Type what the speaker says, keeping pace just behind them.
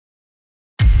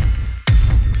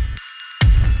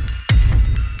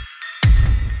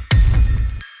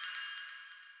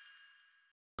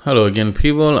Hello again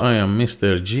people, I am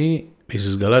Mr. G. This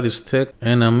is Galatis Tech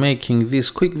and I'm making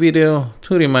this quick video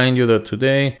to remind you that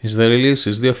today is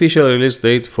the official release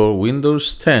date for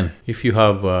Windows 10. If you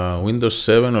have Windows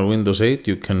 7 or Windows 8,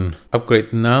 you can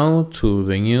upgrade now to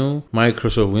the new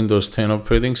Microsoft Windows 10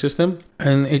 operating system,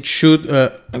 and it should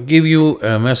give you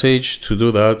a message to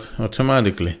do that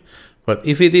automatically. But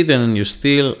if it didn't and you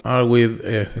still are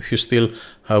if you still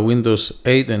have Windows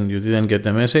 8 and you didn't get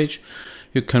the message,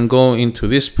 you can go into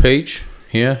this page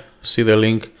here, see the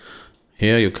link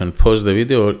here. You can pause the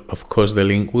video, or of course the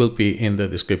link will be in the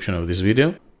description of this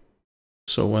video.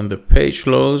 So when the page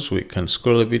loads, we can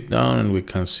scroll a bit down and we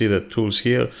can see the tools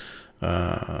here.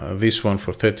 This one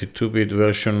for 32-bit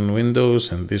version Windows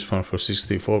and this one for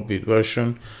 64-bit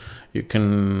version. You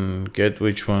can get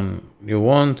which one you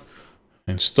want,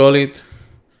 install it,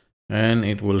 and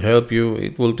it will help you.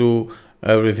 It will do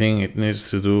everything it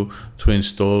needs to do to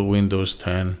install Windows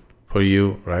 10 for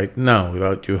you right now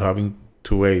without you having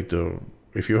to wait. Or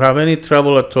if you have any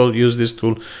trouble at all, use this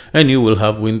tool and you will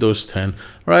have Windows 10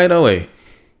 right away.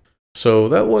 So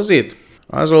that was it.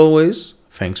 As always,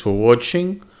 thanks for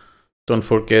watching. Don't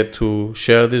forget to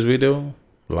share this video,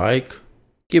 like,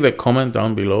 give a comment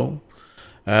down below,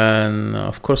 and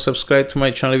of course subscribe to my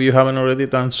channel if you haven't already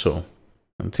done so.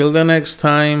 Until the next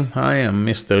time, I am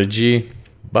Mr. G.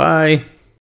 Bye.